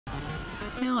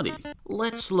Howdy.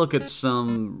 Let's look at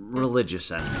some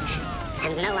religious animation.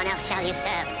 And no one else shall you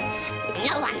serve.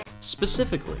 No one!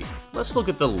 Specifically, let's look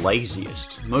at the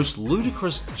laziest, most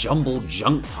ludicrous jumbled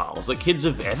junk piles that kids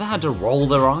have ever had to roll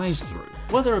their eyes through.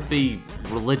 Whether it be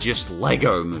religious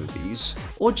Lego movies,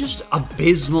 or just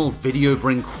abysmal Video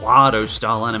Brinquado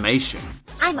style animation.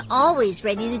 I'm always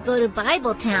ready to go to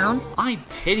Bible Town. I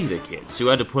pity the kids who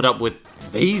had to put up with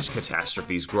these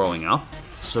catastrophes growing up.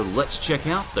 So let's check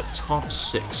out the top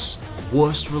 6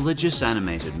 worst religious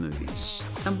animated movies.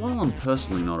 And while I'm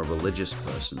personally not a religious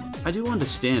person, I do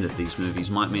understand if these movies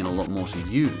might mean a lot more to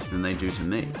you than they do to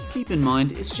me. Keep in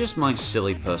mind, it's just my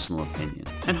silly personal opinion.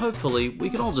 And hopefully, we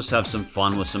can all just have some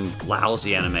fun with some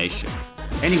lousy animation.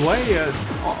 Anyway,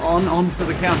 on to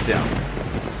the countdown.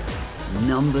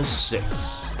 Number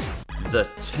 6. The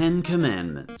 10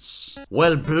 Commandments.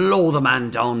 Well, blow the man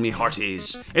down, me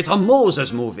hearties. It's a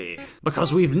Moses movie,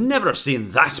 because we've never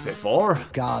seen that before.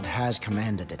 God has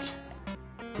commanded it.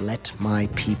 Let my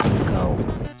people go.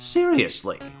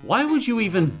 Seriously, why would you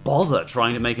even bother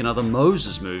trying to make another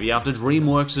Moses movie after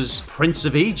DreamWorks' Prince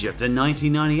of Egypt in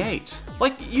 1998?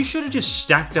 Like, you should have just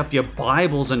stacked up your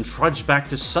Bibles and trudged back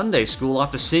to Sunday school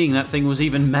after seeing that thing was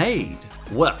even made.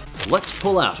 Well, let's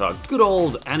pull out our good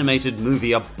old animated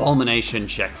movie abomination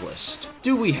checklist.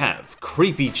 Do we have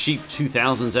creepy cheap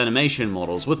 2000s animation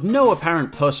models with no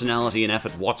apparent personality and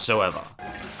effort whatsoever?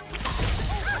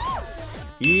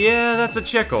 Yeah, that's a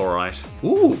check alright.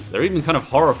 Ooh, they're even kind of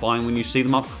horrifying when you see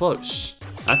them up close.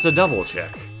 That's a double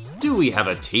check. Do we have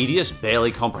a tedious,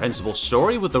 barely comprehensible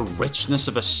story with the richness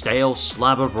of a stale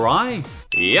slab of rye?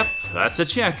 Yep, that's a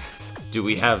check. Do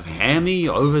we have hammy,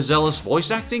 overzealous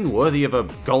voice acting worthy of a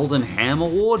Golden Ham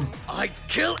Award? I'd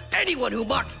kill anyone who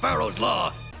mocked Pharaoh's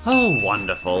law! Oh,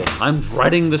 wonderful. I'm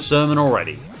dreading the sermon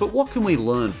already. But what can we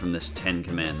learn from this 10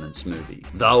 Commandments movie?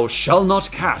 Thou shalt not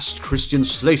cast Christian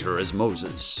Slater as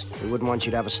Moses. We wouldn't want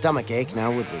you to have a stomachache,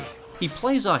 now would we? He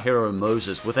plays our hero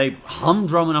Moses with a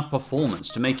humdrum enough performance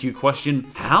to make you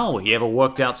question how he ever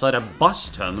worked outside a bus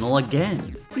terminal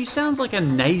again. He sounds like a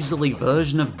nasally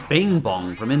version of Bing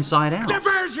Bong from Inside Out.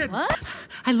 Diversion! What?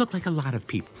 I look like a lot of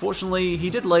people. Fortunately,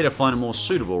 he did later find a more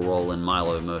suitable role in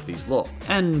Milo Murphy's Law,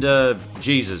 and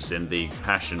Jesus in the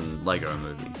Passion Lego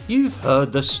movie. You've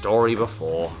heard the story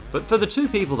before, but for the two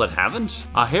people that haven't,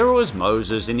 our hero is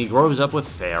Moses and he grows up with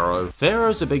Pharaoh.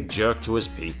 Pharaoh's a big jerk to his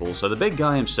people, so the big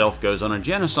guy himself goes on a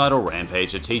genocidal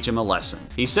rampage to teach him a lesson.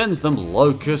 He sends them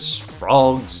locusts,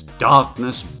 frogs,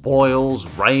 darkness, boils,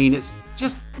 rain. It's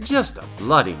just a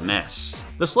bloody mess.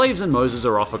 The slaves and Moses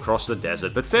are off across the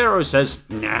desert, but Pharaoh says,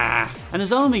 nah, and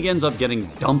his army ends up getting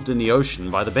dumped in the ocean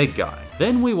by the big guy.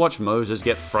 Then we watch Moses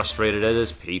get frustrated at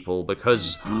his people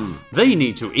because they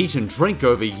need to eat and drink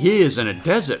over years in a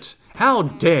desert. How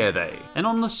dare they? And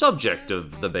on the subject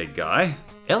of the big guy,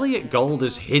 Elliot Gould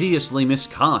is hideously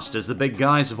miscast as the big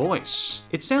guy's voice.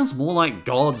 It sounds more like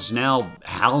God's now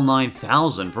HAL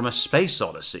 9000 from A Space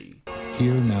Odyssey.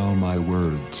 Hear now my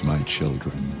words, my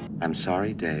children. I'm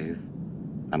sorry, Dave.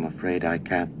 I'm afraid I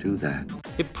can't do that.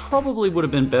 It probably would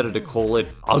have been better to call it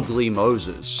Ugly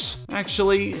Moses.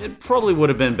 Actually, it probably would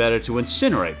have been better to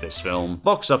incinerate this film,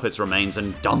 box up its remains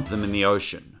and dump them in the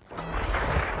ocean.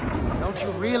 Don't you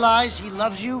realize he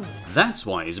loves you? That's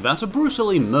why he's about to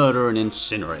brutally murder and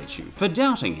incinerate you for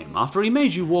doubting him after he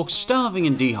made you walk starving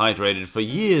and dehydrated for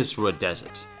years through a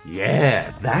desert.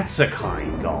 Yeah, that's a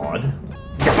kind God.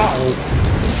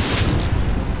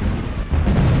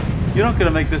 You're not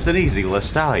gonna make this an easy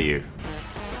list, are you?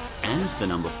 And for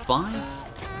number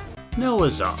 5,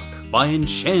 Noah's Ark by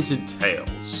Enchanted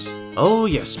Tales. Oh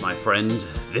yes, my friend,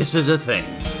 this is a thing.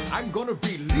 I'm gonna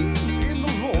believe in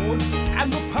the Lord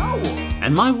and the power.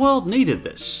 And my world needed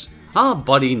this. Our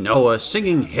buddy Noah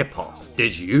singing hip-hop.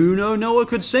 Did you know Noah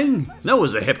could sing?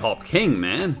 Noah's a hip-hop king,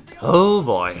 man. Oh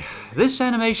boy, this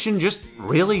animation just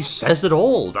really says it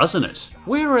all, doesn't it?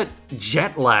 We're at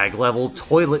jet lag level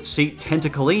toilet seat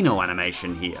tentacolino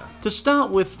animation here. To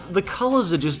start with, the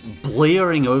colors are just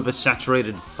blearing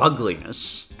oversaturated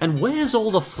fugliness. And where's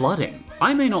all the flooding?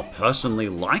 I may not personally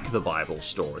like the Bible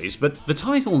stories, but the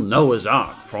title Noah's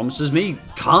Ark promises me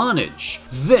carnage,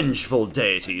 vengeful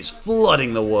deities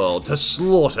flooding the world to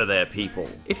slaughter their people.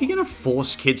 If you're gonna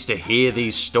force kids to hear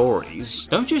these stories,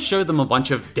 don't just show them a bunch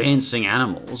of dancing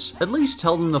animals, at least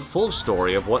tell them the full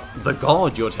story of what the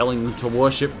god you're telling them to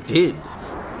worship did.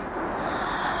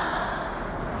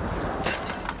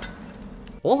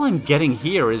 All I'm getting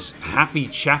here is happy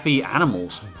chappy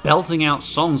animals belting out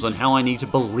songs on how I need to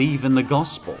believe in the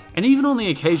gospel. And even on the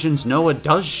occasions Noah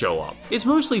does show up, it's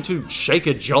mostly to shake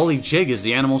a jolly jig as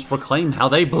the animals proclaim how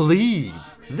they believe.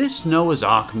 This Noah's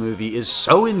Ark movie is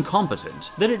so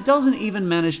incompetent that it doesn't even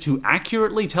manage to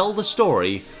accurately tell the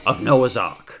story of Noah's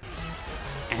Ark.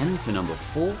 And for number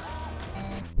 4,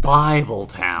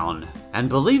 Bibletown. And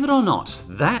believe it or not,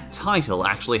 that title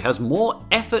actually has more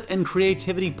effort and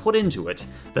creativity put into it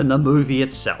than the movie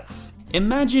itself.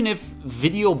 Imagine if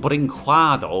Video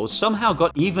Brinquado somehow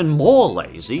got even more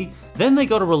lazy, then they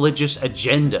got a religious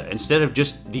agenda instead of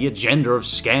just the agenda of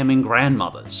scamming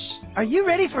grandmothers. Are you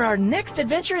ready for our next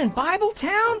adventure in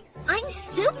Bibletown? I'm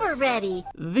super ready.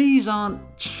 These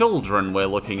aren't children we're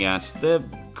looking at, they're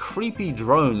creepy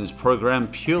drones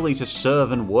programmed purely to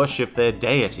serve and worship their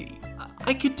deity.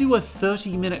 I could do a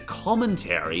 30-minute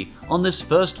commentary on this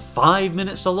first 5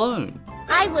 minutes alone.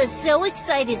 I was so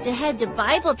excited to head to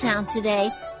Bibletown today.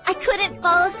 I couldn't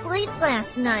fall asleep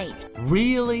last night.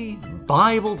 Really?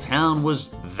 Bibletown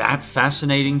was that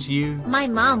fascinating to you? My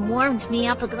mom warmed me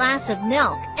up a glass of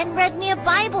milk and read me a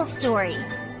Bible story.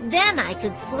 Then I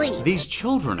could sleep. These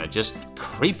children are just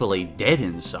creepily dead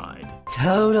inside.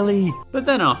 Totally. But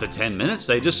then after 10 minutes,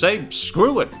 they just say,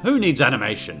 screw it, who needs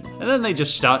animation? And then they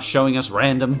just start showing us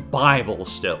random Bible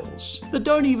stills that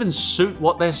don't even suit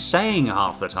what they're saying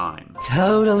half the time.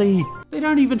 Totally. They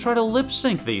don't even try to lip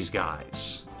sync these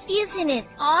guys. Isn't it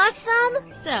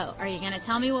awesome? So, are you gonna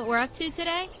tell me what we're up to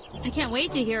today? I can't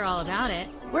wait to hear all about it.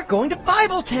 We're going to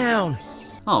Bibletown.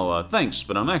 Oh, thanks,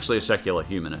 but I'm actually a secular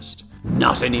humanist.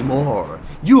 Not anymore.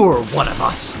 You're one of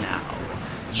us now.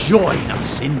 Join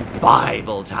us in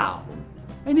Bibletown.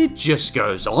 And it just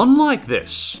goes on like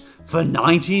this for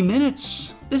 90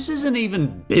 minutes. This isn't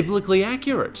even biblically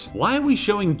accurate. Why are we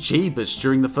showing Jeebus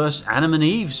during the first Adam and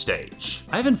Eve stage?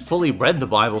 I haven't fully read the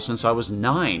Bible since I was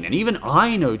 9, and even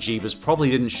I know Jeebus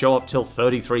probably didn't show up till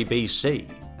 33 BC.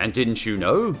 And didn't you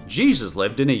know? Jesus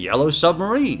lived in a yellow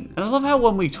submarine. And I love how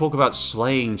when we talk about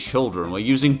slaying children, we're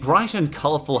using bright and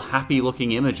colourful,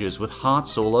 happy-looking images with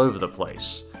hearts all over the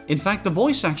place. In fact, the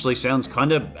voice actually sounds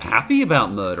kinda happy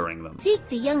about murdering them. Seek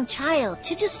the young child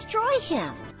to destroy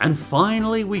him. And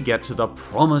finally, we get to the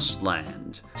Promised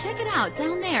Land. Check it out,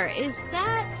 down there. Is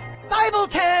that...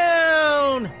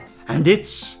 Bibletown! And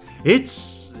it's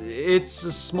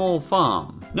a small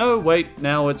farm. No, wait,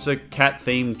 now it's a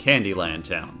cat-themed Candyland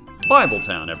town.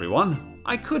 Bibletown, everyone.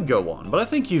 I could go on, but I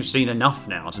think you've seen enough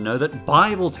now to know that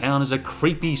Bibletown is a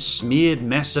creepy, smeared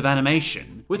mess of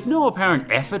animation, with no apparent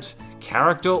effort,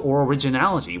 character, or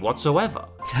originality whatsoever.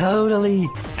 Totally.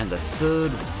 And the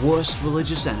third worst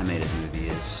religious animated movie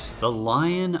is The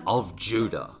Lion of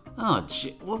Judah. Oh,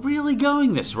 we're really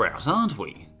going this route, aren't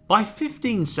we? By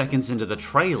 15 seconds into the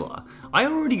trailer, I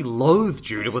already loathed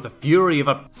Judah with the fury of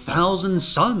 1,000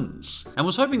 suns, and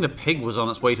was hoping the pig was on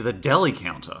its way to the deli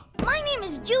counter. My name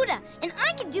is Judah, and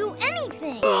I can do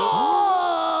anything.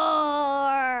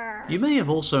 You may have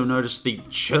also noticed the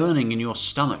churning in your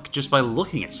stomach just by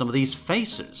looking at some of these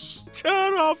faces.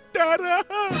 Turn off, Dada!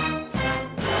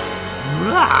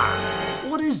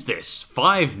 What is this?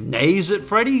 5 nays at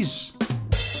Freddy's?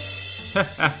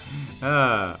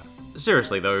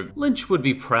 Seriously though, Lynch would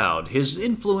be proud. His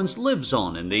influence lives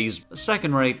on in these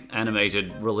second-rate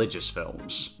animated religious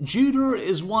films. Judah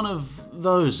is one of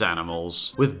those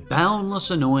animals with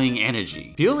boundless annoying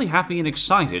energy, purely happy and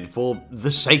excited for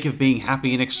the sake of being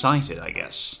happy and excited, I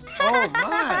guess. Oh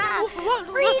my!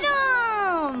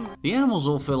 Freedom! The animals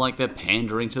all feel like they're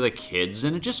pandering to the kids,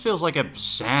 and it just feels like a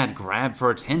sad grab for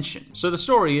attention. So the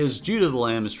story is, Judah the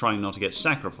Lamb is trying not to get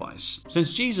sacrificed,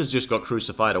 since Jesus just got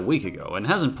crucified a week ago and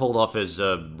hasn't pulled off his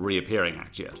reappearing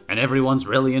act yet. And everyone's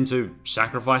really into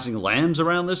sacrificing lambs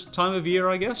around this time of year,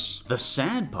 I guess? The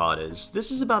sad part is, this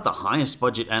is about the highest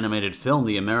budget animated film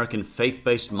the American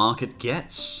faith-based market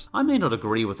gets. I may not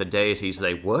agree with the deities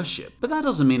they worship, but that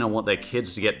doesn't mean I want their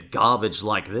kids to get garbage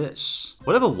like this.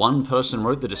 Whatever one person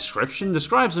wrote the description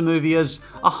describes the movie as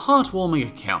a heartwarming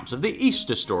account of the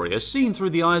Easter story as seen through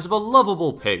the eyes of a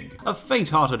lovable pig, a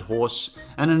faint-hearted horse,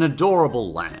 and an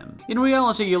adorable lamb. In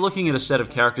reality, you're looking at a set of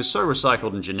characters so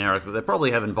recycled and generic that they probably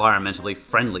have environmentally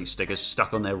friendly stickers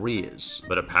stuck on their rears.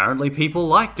 But apparently people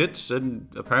liked it, and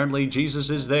apparently Jesus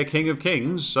is their King of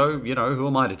Kings, so, you know, who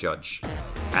am I to judge?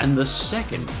 And the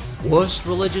second worst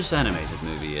religious animated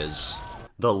movie is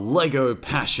the Lego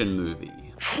Passion Movie.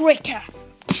 Traitor!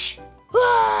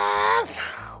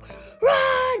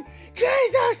 Run!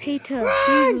 Jesus! Peter, Run!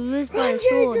 he who lives by Run, the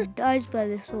sword Jesus! dies by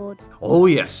the sword. Oh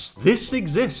yes, this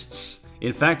exists.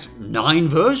 In fact, 9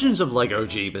 versions of Lego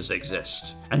Jeebus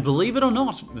exist. And believe it or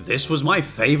not, this was my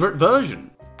favorite version.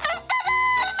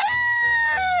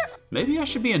 Maybe I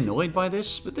should be annoyed by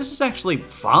this, but this is actually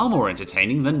far more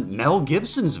entertaining than Mel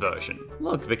Gibson's version.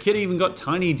 Look, the kid even got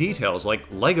tiny details like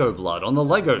Lego blood on the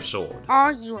Lego sword.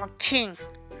 Are you a king?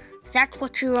 That's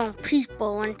what your own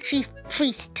people and chief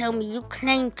priests tell me you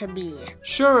claim to be.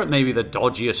 Sure, it may be the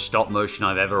dodgiest stop motion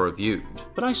I've ever reviewed,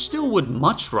 but I still would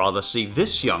much rather see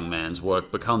this young man's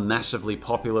work become massively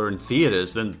popular in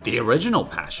theaters than the original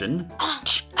Passion.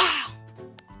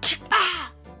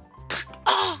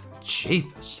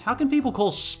 Jeepers, how can people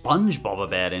call SpongeBob a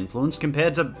bad influence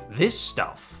compared to this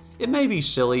stuff? It may be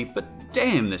silly, but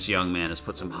damn, this young man has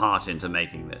put some heart into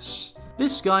making this.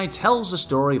 This guy tells the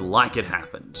story like it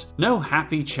happened. No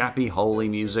happy chappy holy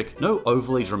music, no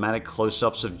overly dramatic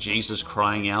close-ups of Jesus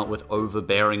crying out with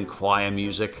overbearing choir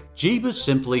music. Jeebus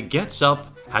simply gets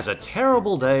up, has a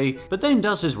terrible day, but then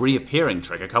does his reappearing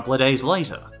trick a couple of days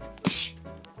later.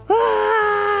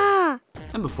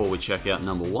 And before we check out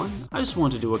number 1, I just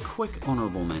want to do a quick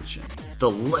honorable mention. The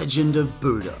Legend of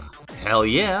Buddha. Hell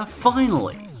yeah,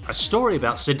 finally! A story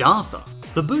about Siddhartha.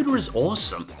 The Buddha is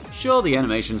awesome. Sure, the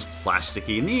animation's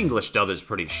plasticky and the English dub is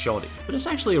pretty shoddy, but it's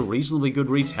actually a reasonably good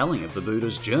retelling of the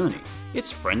Buddha's journey. It's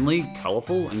friendly,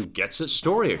 colourful, and gets its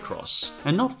story across,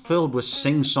 and not filled with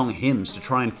sing-song hymns to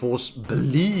try and force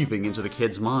believing into the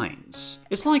kids' minds.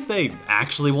 It's like they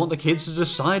actually want the kids to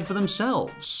decide for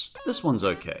themselves. This one's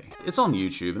okay. It's on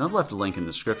YouTube, and I've left a link in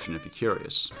the description if you're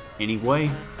curious. Anyway,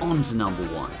 on to number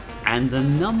 1. And the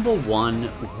number 1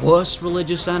 worst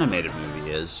religious animated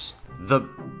movie is The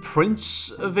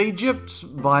Prince of Egypt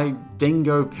by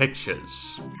Dingo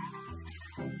Pictures.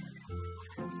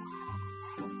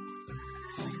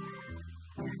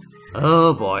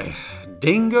 Oh boy.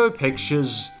 Dingo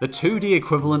Pictures, the 2D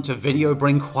equivalent to Video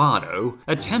Brinquado,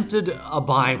 attempted a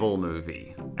Bible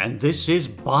movie. And this is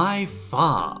by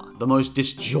far the most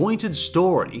disjointed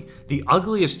story, the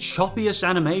ugliest, choppiest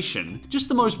animation, just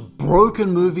the most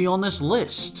broken movie on this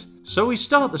list. So we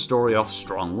start the story off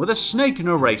strong with a snake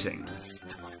narrating.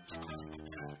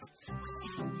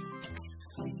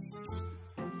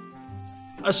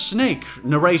 A snake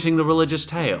narrating the religious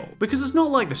tale, because it's not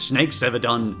like the snake's ever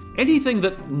done anything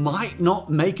that might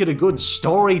not make it a good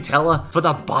storyteller for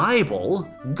the Bible.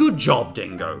 Good job,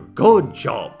 Dingo. Good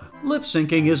job. Lip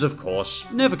syncing is, of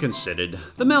course, never considered.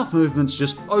 The mouth movements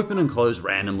just open and close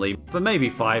randomly for maybe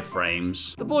 5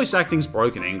 frames. The voice acting's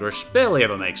broken English, barely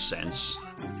ever makes sense.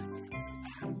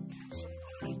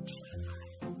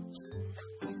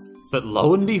 But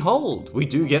lo and behold, we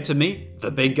do get to meet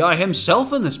the big guy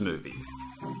himself in this movie.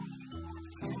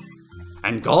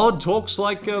 And God talks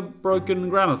like a broken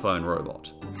gramophone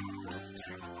robot.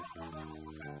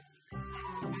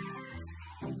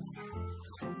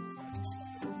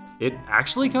 It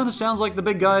actually kind of sounds like the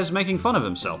big guy is making fun of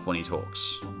himself when he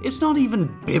talks. It's not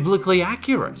even biblically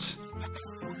accurate.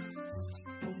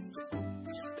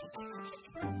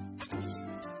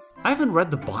 I haven't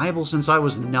read the Bible since I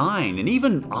was 9, and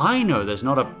even I know there's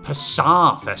not a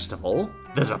Passah festival.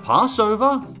 There's a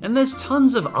Passover, and there's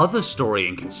tons of other story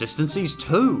inconsistencies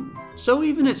too. So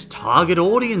even its target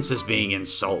audience is being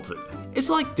insulted. It's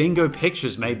like Dingo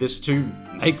Pictures made this to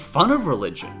make fun of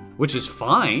religion, which is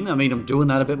fine. I mean, I'm doing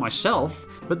that a bit myself,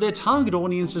 but their target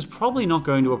audience is probably not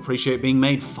going to appreciate being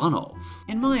made fun of.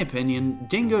 In my opinion,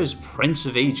 Dingo's Prince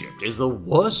of Egypt is the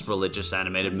worst religious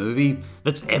animated movie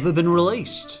that's ever been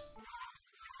released.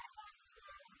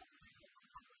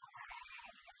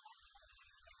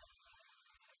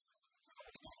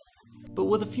 But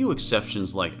with a few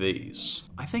exceptions like these,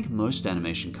 I think most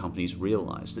animation companies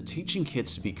realize that teaching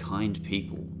kids to be kind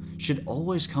people should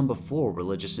always come before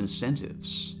religious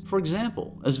incentives. For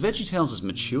example, as VeggieTales has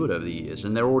matured over the years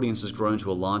and their audience has grown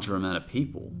to a larger amount of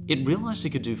people, it realized it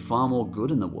could do far more good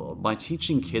in the world by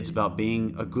teaching kids about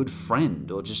being a good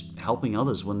friend or just helping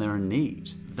others when they're in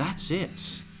need. That's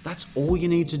it. That's all you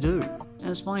need to do. And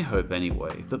it's my hope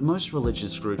anyway, that most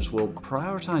religious groups will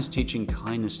prioritize teaching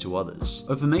kindness to others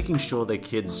over making sure their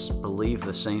kids believe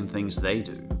the same things they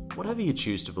do. Whatever you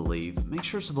choose to believe, make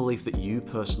sure it's a belief that you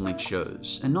personally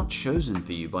chose and not chosen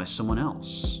for you by someone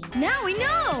else. Now we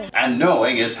know! And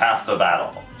knowing is half the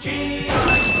battle.